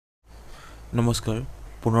নমস্কাৰ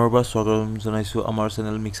পুনৰবাৰ স্বাগতম জনাইছোঁ আমাৰ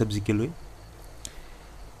চেনেল মিক্সআপ জিকেলৈ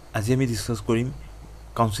আজি আমি ডিসকাস কৰিম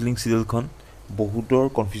কাউন্সেলিং শিডিউলখন বহুতৰ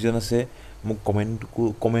কনফিউজন আছে মোক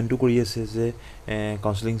কমেন্টটো কৰি আছে যে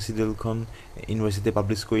কাউন্সেলিং শিডিউলখন ইউনিভাৰ্সিটিতে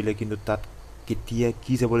পাবলিশ কৰিলে কিন্তু তাত কেতিয়া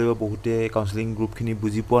কি যাব লাগিব বহুতে কাউন্সেলিং গ্ৰুপখিনি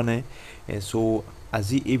বুজি পোৱা নাই সো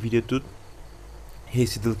আজি এই ভিডিঅ'টোত সেই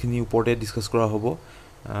শিডিউলখিনি ওপৰতে ডিসকাস কৰা হ'ব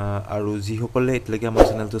আৰু যিসকলে এতিয়ালৈকে আমাৰ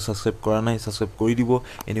চেনেলটো সাবস্ক্ৰাইব কৰা নাই সাবস্ক্ৰাইব কৰি দিব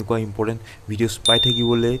এনেকুৱা ইম্পৰ্টেন্ট ভিডিঅ'ছ পাই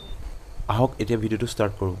থাকিবলৈ আহক এতিয়া ভিডিঅ'টো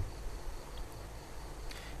ষ্টাৰ্ট কৰোঁ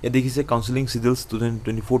ইয়াত দেখিছে counselling schedule student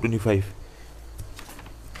 24-25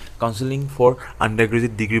 counselling for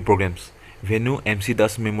undergraduate degree programmes venue MC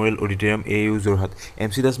Das memorial auditorium AAU Jorhat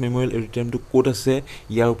MC Das memorial অডিটৰিয়ামটো ক'ত আছে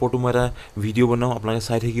ইয়াৰ ওপৰতো মই এটা ভিডিঅ' বনাওঁ আপোনালোকে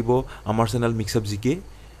চাই থাকিব আমাৰ চেনেল মিক্সআপ জিকে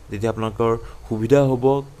যেতিয়া আপোনালোকৰ সুবিধা হ'ব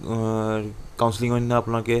কাউন্সেলিংৰ দিনা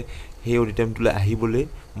আপোনালোকে সেই অডিটৰিয়ামটোলৈ আহিবলৈ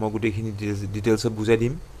মই গোটেইখিনি ডিটেইলছত বুজাই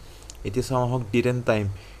দিম এতিয়া চাওঁ আহক ডেট এণ্ড টাইম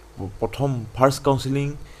প্ৰথম ফাৰ্ষ্ট কাউন্সেলিং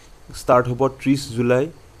ষ্টাৰ্ট হ'ব 30 জুলাই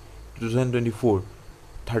 2024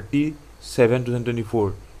 37-2024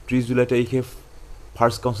 30 জুলাই তাৰিখে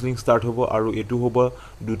ফাৰ্ষ্ট কাউন্সেলিং ষ্টাৰ্ট হ'ব আৰু এটো হ'ব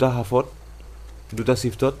দুটা হাফত দুটা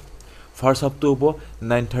শিফটত ফাৰ্ষ্ট হাফটো হ'ব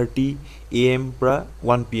 9:30 AM পৰা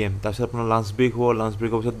 1 PM তাৰপিছত আপোনাৰ লাঞ্চ ব্ৰেক হ'ব লাঞ্চ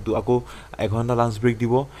ব্ৰেকৰ পিছত আকৌ 1 ঘণ্টা লাঞ্চ ব্ৰেক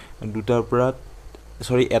দিব দুটাৰ পৰা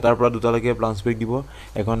এটাৰ পৰা দুটালৈকে লাঞ্চ ব্ৰেক দিব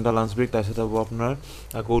 1 ঘণ্টা লাঞ্চ ব্ৰেক তাৰপিছত হ'ব আপোনাৰ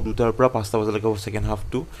আকৌ দুটাৰ পৰা 5টা বজালৈকে হ'ব সেকেন্ড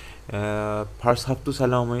হাফটো ফাৰ্ষ্ট হাফটো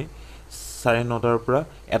চালাও আমি 9:30 পৰা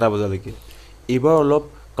 1টা বজালৈকে এবাৰ অলপ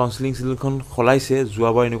কাউন্সেলিং শিডিউলখন খলাইছে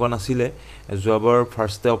যোৱাবাৰ এনেকুৱা নাছিলে যোৱাবাৰ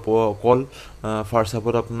ফাৰ্ষ্টে অকল ফাৰ্ষ্ট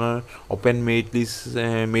হাফত আপোনাৰ ওপেন মেৰিট লিষ্ট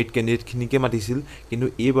মেৰিট ক্যান্ডিডেটখিনিকে মাতিছিল কিন্তু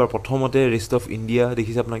এইবাৰ প্ৰথমতে ৰেষ্ট অফ ইণ্ডিয়া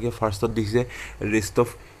দেখিছে আপোনালোকে ফাৰ্ষ্টত দেখিছে rest of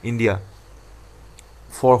India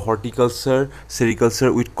for horticulture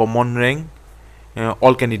sericulture with common rank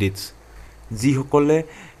all candidates যিসকলে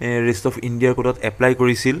ৰেষ্ট অফ ইণ্ডিয়াৰ কোটাত এপ্লাই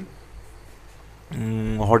কৰিছিল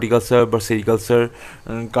হৰ্টিকালচাৰ বা সেৰিকালচাৰ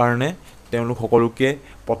কাৰণে তেওঁলোক সকলোকে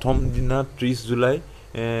প্ৰথম দিনা 30 জুলাই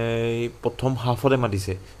প্ৰথম হাফতে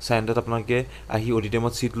মাতিছে সাইনটাত আপোনালোকে আহি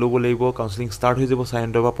অডিটৰিয়ামত সিট ল'ব লাগিব কাউন্সেলিং ষ্টাৰ্ট হৈ যাব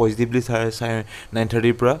সাইনটাৰ পৰা পজিটিভলি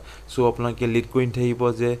 9:30 পৰা সো আপোনালোকে লেট কৰি থাকিব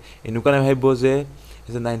যে এনেকুৱা নাভাবিব যে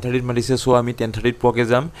 9:30 মাতিছে সো আমি 10:30 পোৱাকে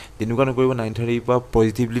যাম তেনেকুৱা নকৰিব 9:30 পৰা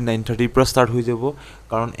পজিটিভলি 9:30 পৰা ষ্টাৰ্ট হৈ যাব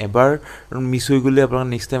কাৰণ এবাৰ মিছ হৈ গলে আপোনাক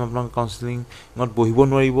নেক্সট টাইম আপোনাক কাউন্সেলিংত বহিব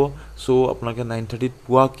নোৱাৰিব সো আপোনাকে 9:30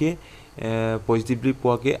 পোৱাকে পজিটিভলি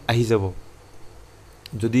পোৱাকে আহি যাব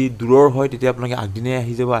যদি দূৰৰ হয় তেতিয়া আপোনাকে আগদিনে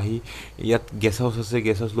আহি যাব আহি ইয়াত গেষ্ট হাউস আছে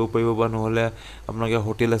গেষ্ট হাউস লব পাৰিব বা নহলে আপোনাকে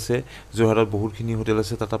হোটেল আছে যোৰহাটত বহুতখিনি হোটেল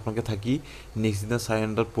আছে তাত আপোনাকে থাকি নেক্সট দিনা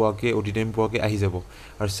 9:30 পোৱাকে অডিটৰিয়াম পোৱাকে আহি যাব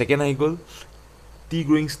আৰু সেকেন্ড আহি গল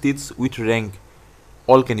growing states with rank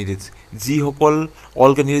all candidates যিসকল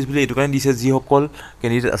all candidates বুলি এটো কাৰণে দিছে যিসকল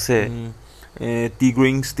ক্যান্ডিডেট আছে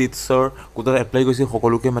growing statesৰ কোটাত এপ্লাই কৰিছে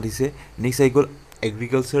সকলোকে মাতিছে নেক্সট আহি গল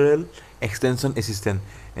এগ্ৰিকালচাৰেল এক্সটেনশন এসিস্ট্যান্ট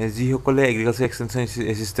যিসকলে এগ্ৰিকালচাৰ এক্সটেনশন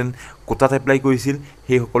এসিস্ট্যান্ট কোটাত এপ্লাই কৰিছিল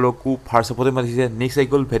সেই সকলকো ফাৰ্ষ্ট হাফতে মাতিছে নেক্সট আহি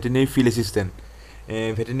গল veterinary field assistant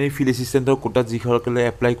veterinary field এসিস্ট্যান্টৰ কোটাত যিসকলে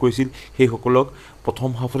এপ্লাই কৰিছিল সেই সকলক প্ৰথম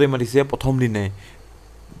হাফতে মাতিছে প্ৰথম দিনে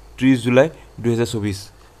 30 July 2024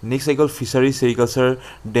 next cycle ফিশাৰী সেৰিকালচাৰ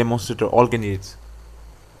ডেমনস্ট্ৰেটৰ all candidates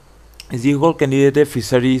যিসকল ক্যান্ডিডেটে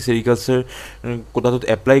ফিশাৰী সেৰিকালচাৰ কোটাত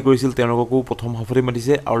এপ্লাই কৰিছিল তেওঁলোককো প্ৰথম হাফতে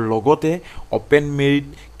মাতিছে আৰু লগতে open merit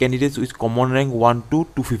candidates with common rank 1 to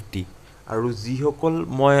 250 আৰু যিসকল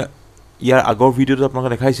মই ইয়াৰ আগৰ ভিডিঅ'ত আপোনাক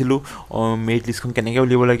দেখাইছিলো মেৰিট লিষ্টখন কেনেকৈ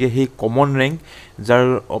উলিয়াব লাগে সেই কমন ৰেংক যাৰ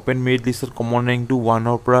ওপেন মেৰিট লিষ্টত কমন ৰেংকটো 1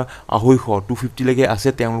 ৰ পৰা 250 250 লৈকে আছে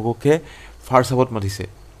তেওঁলোককে ফাৰ্ষ্ট হাফত মাতিছে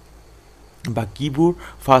বাকিবোৰ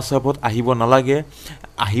ফাৰ্ষ্ট হাফত আহিব নালাগে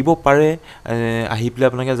আহিব পাৰে আহি প্লে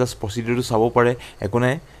আপোনাকে জাস্ট প্ৰসিডিউৰটো চাব পাৰে একো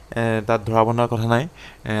নাই তাত ধৰা বন্ধা কথা নাই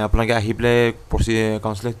আপোনাকে আহি প্লে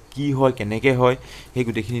কাউন্সেলিং কি হয় কেনেকৈ হয় সেই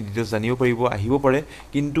গোটেইখিনি ডিটেইলছ জানিব পাৰিব আহিব পাৰে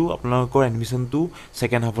কিন্তু আপোনালোকৰ এডমিশনটো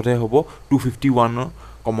সেকেন্ড হাফতে হ'ব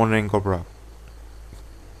 251 কমন ৰেংকৰ পৰা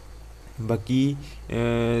বাকি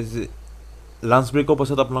লাঞ্চ ব্ৰেকৰ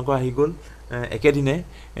পাছত আপোনালোকৰ আহি গল একেদিনে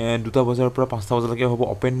 2টা বজাৰ পৰা 5টা বজালৈকে হ'ব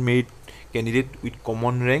open merit candidate with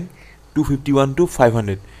common rank 251 to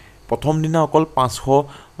 500 প্ৰথম দিনা অকল 500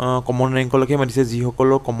 কমন ৰেংকলৈকে মাতিছে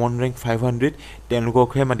যিসকলৰ কমন ৰেংক 500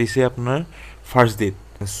 তেওঁলোককহে মাতিছে আপোনাৰ ফাৰ্ষ্ট ডেট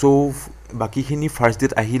সো বাকিখিনি ফাৰ্ষ্ট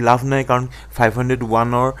ডেট আহি লাভ নাই কাৰণ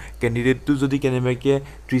 501 ৰ ক্যান্ডিডেটটো যদি কেনেবাকে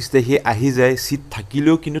 30 তাৰিখে আহি যায় সিট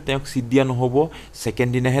থাকিলেও কিন্তু তেওঁক সিট দিয়া নহব সেকেন্ড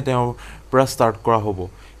দিনাহে তেওঁ পৰা ষ্টাৰ্ট কৰা হ'ব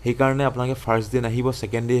সেই কাৰণে আপোনাকে ফাৰ্ষ্ট ডে আহিব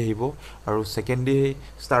সেকেন্ড ডে আহিব আৰু সেকেন্ড ডে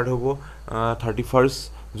ষ্টাৰ্ট হ'ব 31st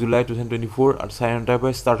জুলাই 2024 আৰু 9:30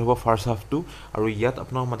 পৰা ষ্টাৰ্ট হ'ব ফাৰ্ষ্ট হাফটো আৰু ইয়াত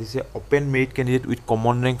আপোনাক মাতিছে open merit candidate with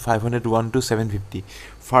common rank 501 to 750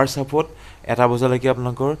 first হাফত 1 বজালৈকে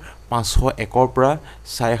আপোনালোকৰ 501 পৰা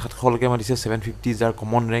 750লৈকে মাতিছে 750 যাৰ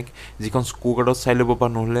কমন ৰেংক যিখন স্ক'ৰ কাৰ্ডত চাই ল'ব বা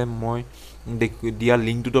নহ'লে মই দিয়া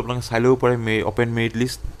লিংকটোতো আপোনালোকে চাই ল'ব পাৰে অপেন মেৰিট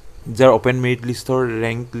লিষ্ট যাৰ অপেন মেৰিট লিষ্টৰ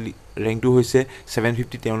ৰেংকটো হৈছে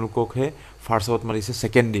 750 তেওঁলোককহে ফাৰ্ষ্ট হাফত মাতিছে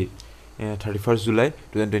ছেকেণ্ড ডে 31 জুলাই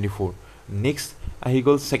 2024 নেক্সট আহি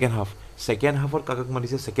গ'ল ছেকেণ্ড হাফত কাকাক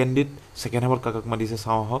মাতিছে ছেকেণ্ড হাফত কাকাক মাতিছে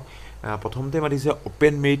চাওঁ আহক প্ৰথমতে মাতিছে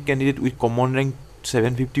open merit candidate with common rank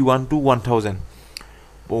 751 to 1000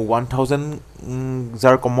 1000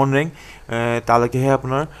 যাৰ কমন ৰেংক তালৈকেহে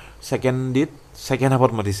আপোনাৰ ছেকেণ্ড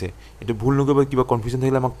হাফত মাতিছে এইটো ভুল নকৰিব কিবা কনফিউজন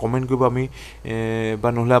থাকিলে আমাক কমেণ্ট কৰিব আমি বা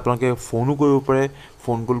নহ'লে আপোনালোকে ফোনো কৰিব পাৰে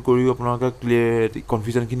ফোন কল কৰিও আপোনালোকে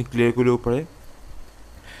কনফিউজনখিনি ক্লিয়াৰ কৰি ল'ব পাৰে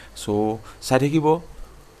চ' চাই থাকিব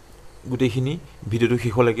গোটেইখিনি ভিডিঅ'টো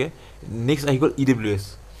শেষলৈকে নেক্সট আহি গ'ল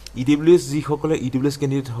EWS যিসকলে EWS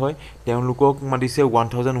কেণ্ডিডেট হয় তেওঁলোকক মাতিছে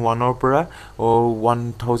 1001 পৰা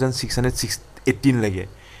 1618 লৈকে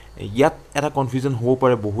ইয়াত এটা কনফিউজন হ'ব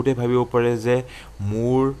পাৰে বহুতে ভাবিব পাৰে যে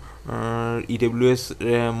মোৰ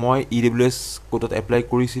মই EWS কোটাত এপ্লাই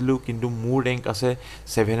কৰিছিলোঁ কিন্তু মোৰ ৰেংক আছে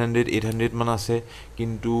 700-800 মান আছে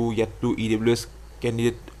কিন্তু ইয়াততো EWS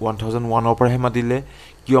কেণ্ডিডেট 1001 পৰাহে মাতিলে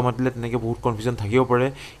কিয় মাতিলে তেনেকৈ বহুত কনফিউজন থাকিব পাৰে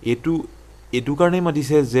এইটো কাৰণেই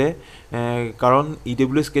মাতিছে যে কাৰণ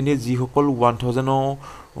EWS কেণ্ডিডেট যিসকল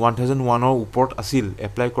 1001 ওপৰত আছিল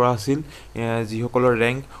এপ্লাই কৰা আছিল যিসকলৰ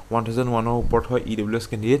ৰেংক 1001 ওপৰত হয় EWS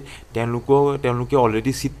কেণ্ডিডেট তেওঁলোকে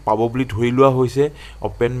অলৰেডি চিট পাব বুলি ধৰি লোৱা হৈছে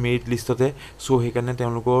অপেন মেৰিট লিষ্টতে চ' সেইকাৰণে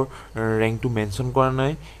তেওঁলোকৰ ৰেংকটো মেনশ্যন কৰা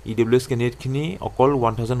নাই EWS কেণ্ডিডেটখিনি অকল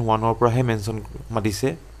 1001 পৰাহে মেনশ্যন মাতিছে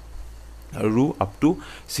আৰু আপ টু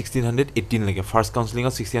 1618 লৈকে ফাৰ্ষ্ট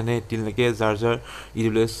কাউন্সেলিঙত 1618 লৈকে যাৰ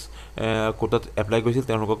EWS কোটাত এপ্লাই কৰিছিল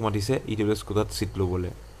তেওঁলোকক মাতিছে EWS কোটাত চিট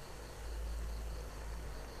ল'বলৈ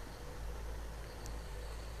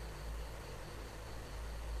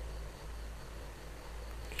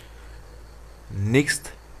নেক্সট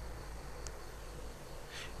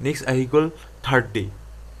আহি গ'ল থাৰ্ড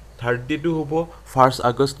ডেটো হ'ব 1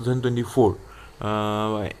 আগষ্ট 2024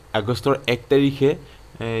 আগষ্টৰ 1 তাৰিখে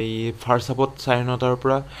এই ফাৰ্ষ্ট হাফত 9:30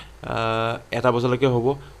 পৰা 1 বজালৈকে হ'ব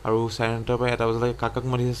আৰু 9:30 পৰা 1 বজালৈকে কাকাক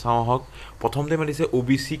মাতিছে চাওঁ আহক প্ৰথমতে মাতিছে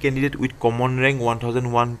OBC candidate with common rank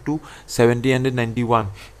 1001 to 791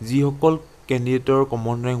 যিসকল কেণ্ডিডেটৰ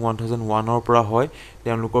কমন ৰেংক 1001 পৰা হয়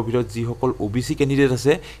তেওঁলোকৰ ভিতৰত যিসকল OBC কেণ্ডিডেট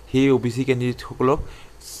আছে সেই OBC কেণ্ডিডেটসকলক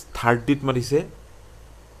থাৰ্ড ডেট মাতিছে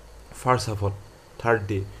ফাৰ্ষ্ট হাফত থাৰ্ড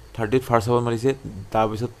ডেট ফাৰ্ষ্ট হাফত মাতিছে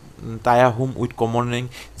তাৰপিছত Tai Ahom with common rank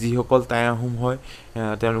যিসকল টাই আহোম হয়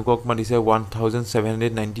তেওঁলোকক মাতিছে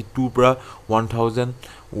 1792 পৰা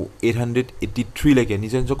 1883 লৈকে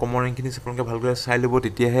নিজৰ কমন ৰেংকখিনি আপোনালোকে ভালকৈ চাই ল'ব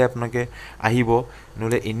তেতিয়াহে আপোনালোকে আহিব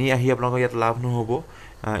নহ'লে এনেই আহি আপোনালোকৰ ইয়াত লাভ নহ'ব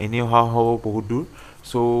এনেই অহা হ'ব বহুত দূৰ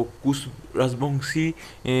চ' কোচ ৰাজবংশী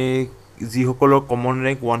যিসকলৰ কমন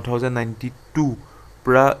ৰেংক 1092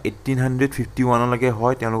 পৰা 1851 লৈকে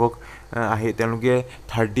হয় তেওঁলোকে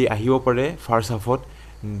থাৰ্ড ডে আহিব পাৰে ফাৰ্ষ্ট হাফত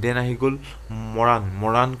দেন আহি গ'ল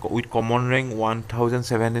Moran with common rank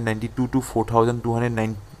 1792 to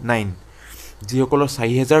 4209 যিসকলৰ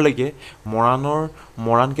 4000 লৈকে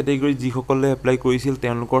মৰাণ কেটেগৰী যিসকলে এপ্লাই কৰিছিল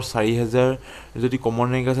তেওঁলোকৰ 4000 যদি কমন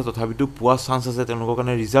ৰেংক আছে তথাপিতো পোৱা চান্স আছে তেওঁলোকৰ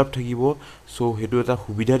কাৰণে ৰিজাৰ্ভ থাকিব চ' সেইটো এটা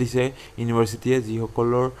সুবিধা দিছে ইউনিভাৰ্চিটিয়ে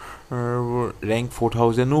যিসকলৰ ৰেংক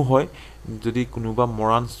 4000ও হয় যদি কোনোবা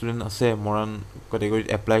মৰাণ ষ্টুডেণ্ট আছে মৰাণ কেটেগৰীত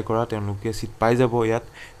এপ্লাই কৰা তেওঁলোকে চিট পাই যাব ইয়াত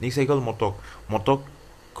নেক্সট আহি গ'ল মটক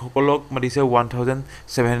সকলক মাতিছে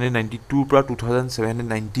 1792 পৰা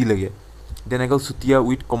 2790 লৈকে দেন গ'ল Chutia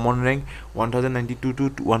with common rank 1092 to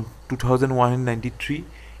 2193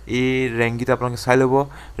 এই ৰেংককেইটা আপোনালোকে চাই ল'ব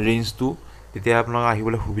ৰেঞ্জটো তেতিয়া আপোনালোকে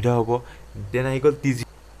আহিবলৈ সুবিধা হ'ব দেন আহি গ'ল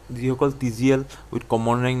যিসকল TGL with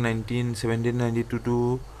common rank 1792 to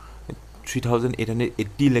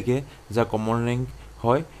 3880 লৈকে যাৰ কমন ৰেংক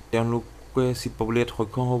হয় তেওঁলোকে চিট পাবলৈ ইয়াত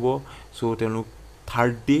সক্ষম হ'ব চ' তেওঁলোক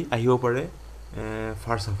থাৰ্ড ডে আহিব পাৰে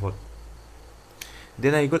ফাৰ্ষ্ট হাফত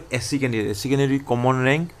দেন আহি গ'ল SC কেণ্ডিডেট কমন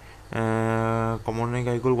ৰেংক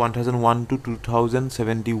আহি গ'ল 1001 to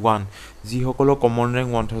 2071 যিসকলৰ কমন ৰেংক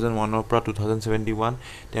 1001 পৰা 2071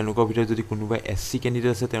 তেওঁলোকৰ ভিতৰত যদি কোনোবা SC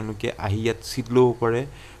কেণ্ডিডেট আছে তেওঁলোকে আহি ইয়াত চিট ল'ব পাৰে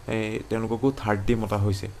তেওঁলোককো থাৰ্ড ডে মতা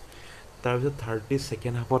হৈছে তাৰপিছত থাৰ্ড ডে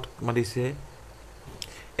ছেকেণ্ড হাফত মাতিছে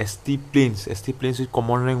ST plains with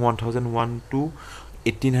common rank 1001 to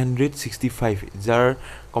 1865 যাৰ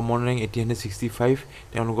কমন ৰেংক 1865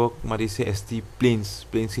 তেওঁলোকক মাতিছে ST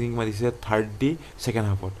প্লেইনছখিনিক মাতিছে থাৰ্ড ডে ছেকেণ্ড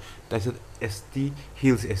হাফত তাৰপিছত ST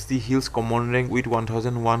hills common rank with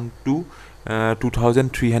 1001 to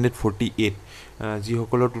 2348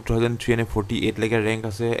 যিসকলৰ 2348 লৈকে ৰেংক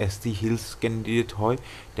আছে ST হিলছ কেণ্ডিডেট হয়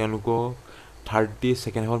তেওঁলোকক থাৰ্ড ডে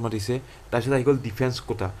ছেকেণ্ড হাফত মাতিছে তাৰপিছত আহি গ'ল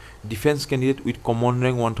defence candidate with common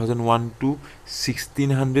rank 1001 to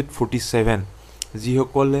 1647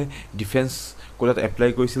 যিসকলে ডিফেন্স কোটাত এপ্লাই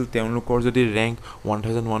কৰিছিল তেওঁলোকৰ যদি ৰেংক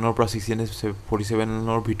 1001ৰ পৰা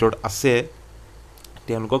 1647ৰ ভিতৰত আছে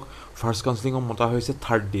তেওঁলোকক ফাৰ্ষ্ট কাউন্সেলিঙত মতা হৈছে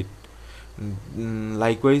থাৰ্ড ডেট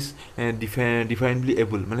লাইকৱাইজ ডিফাৰেণ্টলি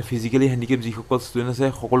এবল মানে ফিজিকেলি হেণ্ডিকেপ যিসকল ষ্টুডেণ্ট আছে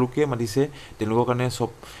সকলোকে মাতিছে তেওঁলোকৰ কাৰণে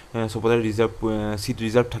চবতে চিট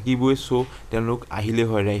ৰিজাৰ্ভ থাকিবই চ' তেওঁলোক আহিলে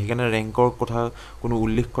হয় সেইকাৰণে ৰেংকৰ কথা কোনো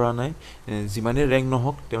উল্লেখ কৰা নাই যিমানেই ৰেংক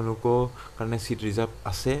নহওক তেওঁলোকৰ কাৰণে চিট ৰিজাৰ্ভ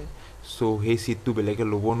আছে চ' সেই চিটটো বেলেগে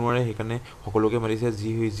ল'ব নোৱাৰে সেইকাৰণে সকলোকে মাতিছে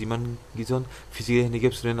যিমানকেইজন ফিজিকেলি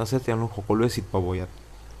হেণ্ডিকেপ ষ্টুডেণ্ট আছে তেওঁলোক সকলোৱে চিট পাব ইয়াত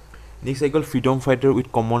নেক্সট আহি গ'ল freedom fighter with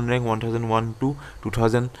common rank 1001 to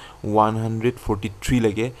 2143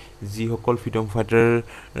 লৈকে যিসকল ফ্ৰীডম ফাইটাৰ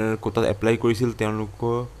কোটাত এপ্লাই কৰিছিল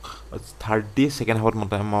তেওঁলোকক থাৰ্ড ডে ছেকেণ্ড হাফত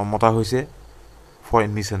মতা হৈছে ফৰ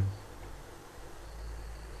এডমিশ্যন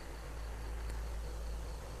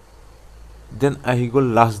দেন আহি গ'ল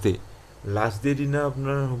লাষ্ট ডে দিনা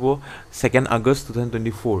আপোনাৰ হ'ব 2 আগষ্ট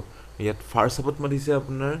 2024 ইয়াত ফাৰ্ষ্ট হাফত মাতিছে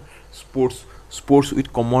আপোনাৰ sports with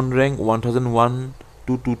common rank 1001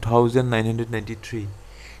 to 2993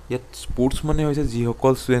 ইয়াত স্পৰ্টছ মানে হৈছে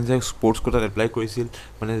যিসকল ষ্টুডেণ্টছে স্পৰ্টছ কোটাত এপ্লাই কৰিছিল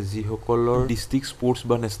মানে যিসকলৰ ডিষ্ট্ৰিক্ট স্পৰ্টছ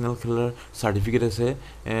বা নেশ্যনেল খেলাৰ চাৰ্টিফিকেট আছে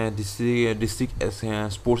ডিষ্ট্ৰিক্ট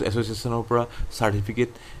স্পৰ্টছ এছ'চিয়েশ্যনৰ পৰা চাৰ্টিফিকেট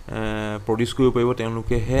প্ৰডিউচ কৰিব পাৰিব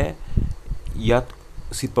তেওঁলোকেহে ইয়াত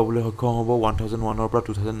চিট পাবলৈ সক্ষম হ'ব 1001ৰ পৰা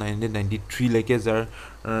 2993 লৈকে যাৰ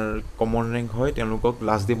কমন ৰেংক হয় তেওঁলোকক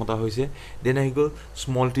লাষ্ট ডে মতা হৈছে দেন আহি গ'ল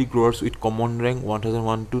small tea গ্ৰ'ৱাৰ্ছ with common rank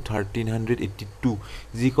 1001 to 1382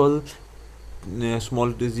 যিসকল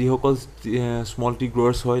স্মল টি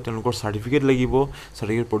গ্ৰ'ৱাৰ্ছ হয় তেওঁলোকৰ চাৰ্টিফিকেট লাগিব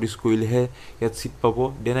চাৰ্টিফিকেট প্ৰডিউচ কৰিলেহে ইয়াত চিট পাব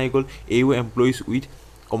দেন আহি গ'ল AAU employees with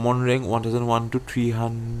common rank 1001 to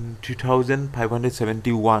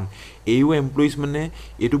 3571 AAU employees মানে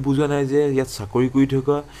এইটো বুজোৱা নাই যে ইয়াত চাকৰি কৰি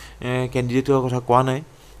থকা কেণ্ডিডেটৰ কথা কোৱা নাই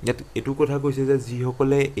ইয়াত এইটো কথা কৈছে যে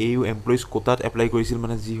যিসকলে AAU এমপ্লয়িজ কোটাত এপ্লাই কৰিছিল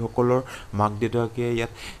মানে যিসকলৰ মাক দেউতাকে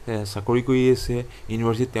ইয়াত চাকৰি কৰি আছে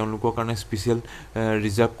ইউনিভাৰ্চিটিত তেওঁলোকৰ কাৰণে স্পেচিয়েল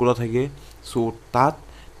ৰিজাৰ্ভ কোটা থাকে চ' তাত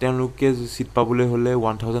তেওঁলোকে চিট পাবলৈ হ'লে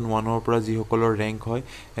 1001ৰ পৰা যিসকলৰ ৰেংক হয়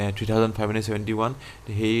 3571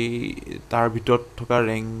 সেই তাৰ ভিতৰত থকা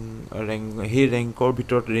সেই ৰেংকৰ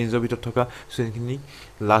ভিতৰত ৰেঞ্জৰ ভিতৰত থকা ষ্টুডেণ্টখিনিক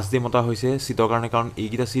লাষ্ট ডে মতা হৈছে চিটৰ কাৰণে কাৰণ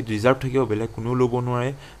এইকেইটা চিট ৰিজাৰ্ভ থাকিব বেলেগ কোনেও ল'ব নোৱাৰে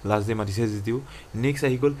লাষ্ট ডে মাতিছে যদিও নেক্সট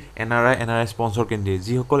আহি গ'ল NRI স্পন্সৰ কেণ্ডিডেট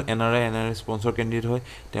যিসকল NRI স্পন্সৰ কেণ্ডিডেট হয়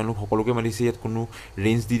তেওঁলোক সকলোকে মাতিছে ইয়াত কোনো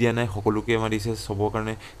ৰেঞ্জ দি দিয়া নাই সকলোকে মাতিছে চবৰ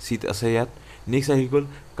কাৰণে চিট আছে ইয়াত নেক্সট আহি গ'ল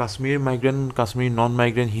কাশ্মীৰ নন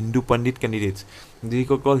মাইগ্ৰেণ্ট হিন্দু পণ্ডিত কেণ্ডিডেটছ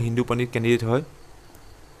যিসকল হিন্দু পণ্ডিত কেণ্ডিডেট হয়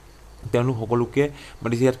তেওঁলোক সকলোকে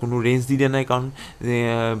মাতিছে ইয়াত কোনো ৰেঞ্জ দি দিয়া নাই কাৰণ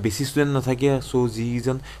বেছি ষ্টুডেণ্ট নাথাকে চ'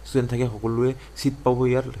 যিজন ষ্টুডেণ্ট থাকে সকলোৱে চিট পাব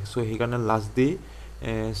ইয়াত চ' সেইকাৰণে লাষ্ট ডে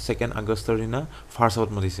 2 আগষ্টৰ দিনা ফাৰ্ষ্ট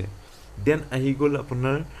হাফত মাতিছে দেন আহি গ'ল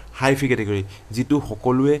আপোনাৰ হাই ফি কেটেগৰী যিটো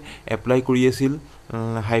সকলোৱে এপ্লাই কৰি আছিল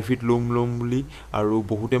হাই ফিত ল'ম বুলি আৰু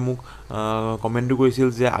বহুতে মোক কমেণ্টো কৰিছিল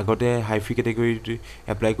যে আগতে হাই ফি কেটেগৰীত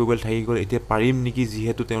এপ্লাই কৰিবলৈ থাকি গ'ল এতিয়া পাৰিম নেকি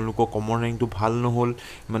যিহেতু তেওঁলোকৰ কমন ৰেংকটো ভাল নহ'ল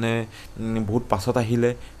মানে বহুত পাছত আহিলে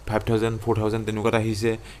 5000 4000 তেনেকুৱাত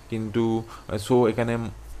আহিছে কিন্তু চ' এইকাৰণে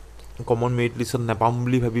কমন মেৰিট লিষ্টত নাপাম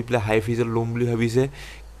বুলি ভাবি পেলাই হাই ফিজত ল'ম বুলি ভাবিছে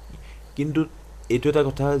কিন্তু এইটো এটা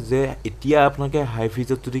কথা যে এতিয়া আপোনালোকে হাই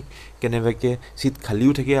ফিজত যদি কেনেবাকৈ চিট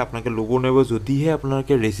খালীও থাকে আপোনালোকে ল'ব নোৱাৰিব যদিহে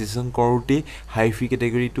আপোনালোকে ৰেজিষ্ট্ৰেশ্যন কৰোঁতে হাই ফি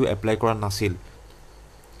কেটেগৰীটো এপ্লাই কৰা নাছিল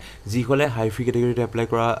যিসকলে হাই ফি কেটেগৰীটো এপ্লাই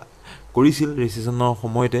কৰিছিল ৰেজিষ্ট্ৰেশ্যনৰ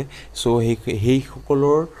সময়তে চ'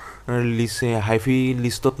 সেইসকলৰ হাই ফি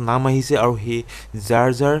লিষ্টত নাম আহিছে আৰু সেই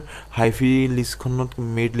যাৰ হাই ফি লিষ্টখনত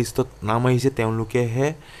মেৰিট লিষ্টত নাম আহিছে তেওঁলোকেহে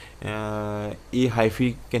এই হাই ফি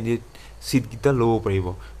কেণ্ডিডেট চিটকেইটা ল'ব পাৰিব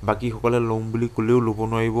বাকীসকলে ল'ম বুলি ক'লেও ল'ব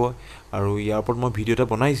নোৱাৰিব আৰু ইয়াৰ ওপৰত মই ভিডিঅ' এটা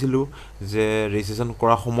বনাইছিলোঁ যে ৰেজিষ্ট্ৰেশ্যন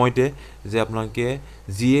কৰা সময়তে যে আপোনালোকে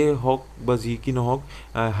যিয়ে হওক বা যি কি নহওক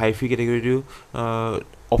হাই ফি কেটেগৰীটো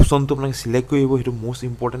অপশ্যনটো আপোনালোকে চিলেক্ট কৰিব সেইটো মষ্ট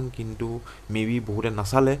ইম্পৰ্টেণ্ট কিন্তু মেবি বহুতে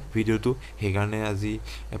নাচালে ভিডিঅ'টো সেইকাৰণে আজি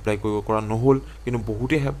এপ্লাই কৰিব পৰা নহ'ল কিন্তু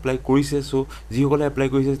বহুতে এপ্লাই কৰিছে চ' যিসকলে এপ্লাই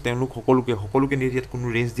কৰিছে তেওঁলোক সকলো কেণ্ডিডেট ইয়াত কোনো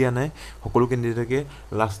ৰেঞ্জ দিয়া নাই সকলো কেণ্ডিডেটকে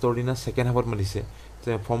লাষ্টৰ দিনা ছেকেণ্ড হাফত মাতিছে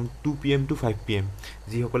from 2 PM to 5 PM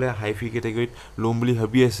যিসকলে হাই ফি কেটেগৰীত ল'ম বুলি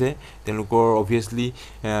ভাবি আছে তেওঁলোকৰ অবভিয়াছলি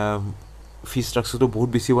ফিজ ষ্ট্ৰাকচাৰটো বহুত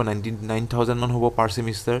বেছি হ'ব 99,000 মান হ'ব পাৰ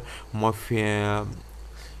ছেমিষ্টাৰ মই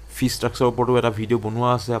ফি ষ্ট্ৰাকচাৰৰ ওপৰতো এটা ভিডিঅ' বনোৱা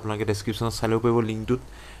আছে আপোনালোকে ডেছক্ৰিপশ্যনত চাই ল'ব পাৰিব লিংকটোত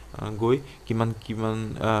গৈ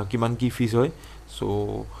কিমান কি ফিজ হয় চ'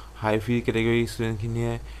 হাই ফি কেটেগৰী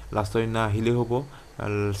ষ্টুডেণ্টখিনিয়ে লাষ্টৰ দিনা আহিলেই হ'ব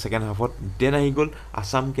ছেকেণ্ড হাফত দেন আহি গ'ল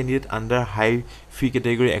Assam candidate under high Phi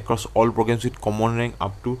category across all programmes with common rank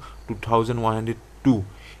up to 2102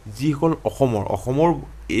 যিসকল অসমৰ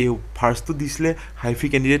এই ফাৰ্ষ্টটো দিছিলে হাই ফি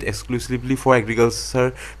candidate exclusively for agriculture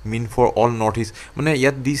mein for all north east মানে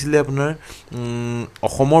ইয়াত দিছিলে আপোনাৰ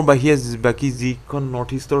অসমৰ বাহিৰে বাকী যিখন নৰ্থ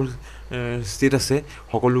ইষ্টৰ ষ্টেট আছে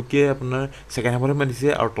সকলোকে আপোনাৰ ছেকেণ্ড হাফতে মাতিছে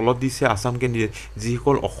আৰু তলত দিছে আছাম কেণ্ডিডেট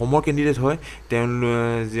যিসকল অসমৰ কেণ্ডিডেট হয়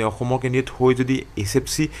যে অসমৰ কেণ্ডিডেট হৈ যদি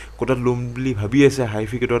HFC কোটাত ল'ম বুলি ভাবি আছে হাই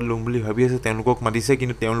ফি কোটাত ল'ম বুলি ভাবি আছে তেওঁলোকক মাতিছে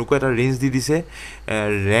কিন্তু তেওঁলোকৰ এটা ৰেঞ্জ দি দিছে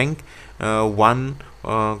ৰেংক 1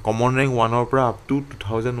 কমন ৰেংক 1ৰ পৰা আপ টু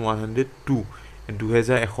 2102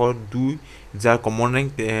 2102 যাৰ কমন ৰেংক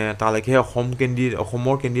তালৈকে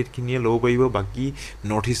অসমৰ কেণ্ডিডেটখিনিয়ে ল'ব পাৰিব বাকী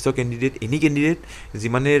নৰ্থ ইষ্টৰ কেণ্ডিডেট এনি কেণ্ডিডেট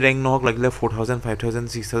যিমানেই ৰেংক নহওক লাগিলে 4000 5000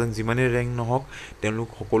 6000 যিমানেই ৰেংক নহওক তেওঁলোক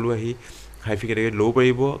সকলো আহি হাই ফি কেটেগৰীত ল'ব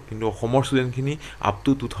পাৰিব কিন্তু অসমৰ ষ্টুডেণ্টখিনি আপ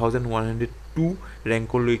টু 2102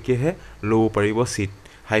 ৰেংকলৈকেহে ল'ব পাৰিব চিট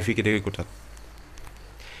হাই ফি কেটেগৰী কোটাত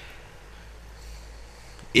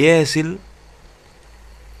এয়াই আছিল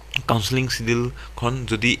কাউন্সেলিং শিডিউলখন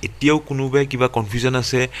যদি এতিয়াও কোনোবাই কিবা কনফিউজন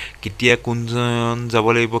আছে কেতিয়া কোনজন যাব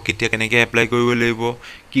লাগিব কেতিয়া কেনেকৈ এপ্লাই কৰিব লাগিব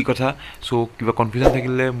কি কথা চ' কিবা কনফিউজন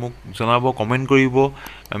থাকিলে মোক জনাব কমেণ্ট কৰিব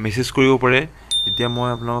মেছেজ কৰিব পাৰে তেতিয়া মই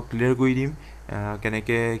আপোনালোকক ক্লিয়াৰ কৰি দিম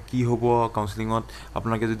কেনেকৈ কি হ'ব কাউন্সেলিঙত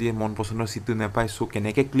আপোনালোকে যদি মন পচন্দৰ চিটটো নাপায় চ'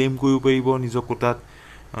 কেনেকৈ ক্লেইম কৰিব পাৰিব নিজৰ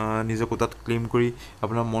কোটাত ক্লেইম কৰি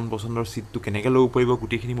আপোনাৰ মন পচন্দৰ চিটটো কেনেকৈ ল'ব পাৰিব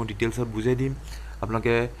গোটেইখিনি মই ডিটেইলছত বুজাই দিম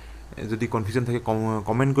আপোনালোকে যদি কনফিউজন থাকে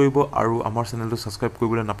কমেণ্ট কৰিব আৰু আমাৰ চেনেলটো ছাবস্ক্ৰাইব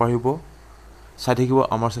কৰিবলৈ নাপাহৰিব চাই থাকিব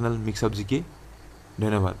আমাৰ চেনেল মিক্সআপ জিকে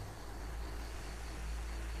ধন্যবাদ